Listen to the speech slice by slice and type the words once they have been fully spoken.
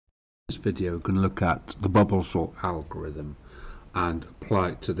video, we're going to look at the bubble sort algorithm and apply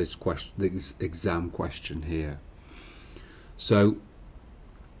it to this question, this exam question here. So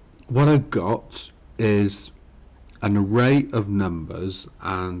what I've got is an array of numbers,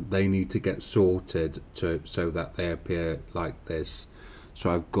 and they need to get sorted so that they appear like this. So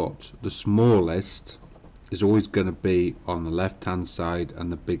I've got the smallest is always going to be on the left hand side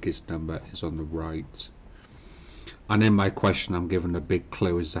and the biggest number is on the right. And in my question I'm given a big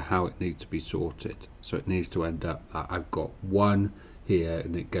clue as to how it needs to be sorted. So it needs to end up that I've got 1 here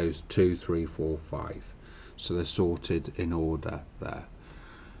and it goes 2, 3, 4, 5. So they're sorted in order there.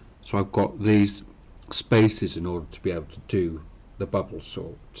 So I've got these spaces in order to be able to do the bubble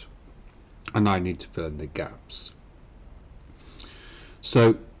sort, and I need to fill in the gaps.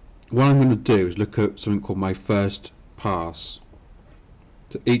 So what I'm going to do is look at something called my first pass.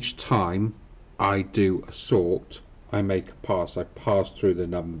 So each time I do a sort, I make a pass. I pass through the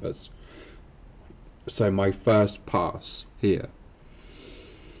numbers. So my first pass here.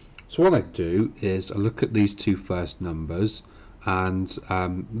 So what I do is I look at these two first numbers, and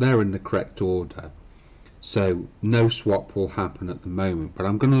they're in the correct order. So no swap will happen at the moment, but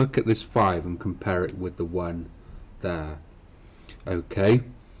I'm going to look at this 5 and compare it with the 1 there. Okay,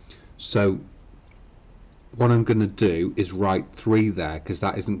 so what I'm going to do is write 3 there because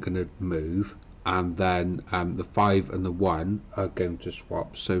that isn't going to move, and then the 5 and the 1 are going to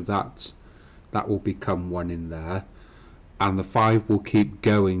swap, so that will become 1 in there, and the 5 will keep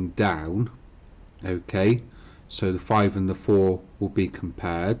going down. Okay, so the 5 and the 4 will be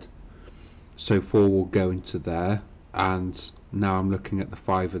compared, so 4 will go into there, and now I'm looking at the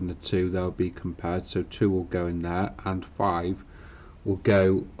 5 and the 2, they'll be compared, so 2 will go in there and 5 will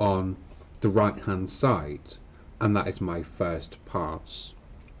go on the right hand side, and that is my first pass.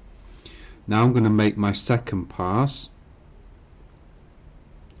 Now I'm going to make my second pass.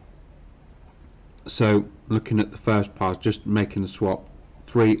 So looking at the first pass, just making the swap,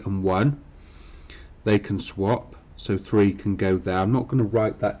 3 and 1, they can swap, so 3 can go there. I'm not going to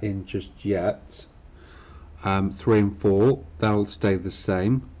write that in just yet. 3 and 4, they'll stay the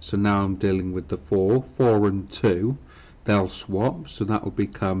same, so now I'm dealing with the 4 and 2, they'll swap, so that will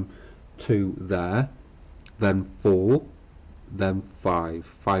become 2 there, then 4, then 5.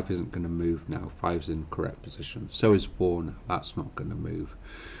 5 isn't going to move now, 5 is in the correct position, so is 4 now, that's not going to move.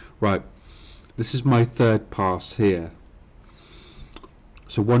 Right, this is my third pass here.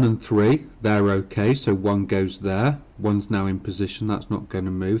 So 1 and 3, they're okay, so 1 goes there, 1's now in position, that's not going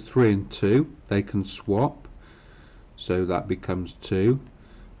to move. 3 and 2, they can swap, so that becomes 2.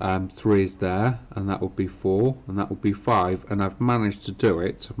 3 is there, and that will be 4, and that will be 5, and I've managed to do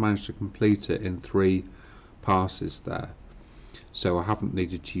it. I've managed to complete it in 3 passes there. So I haven't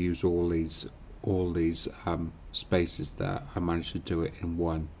needed to use all these spaces there. I managed to do it in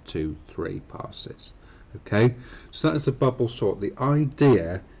 1, 2, 3 passes. Okay, so that is the bubble sort. The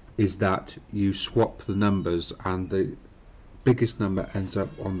idea is that you swap the numbers, and the biggest number ends up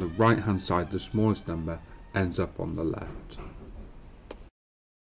on the right hand side, the smallest number ends up on the left.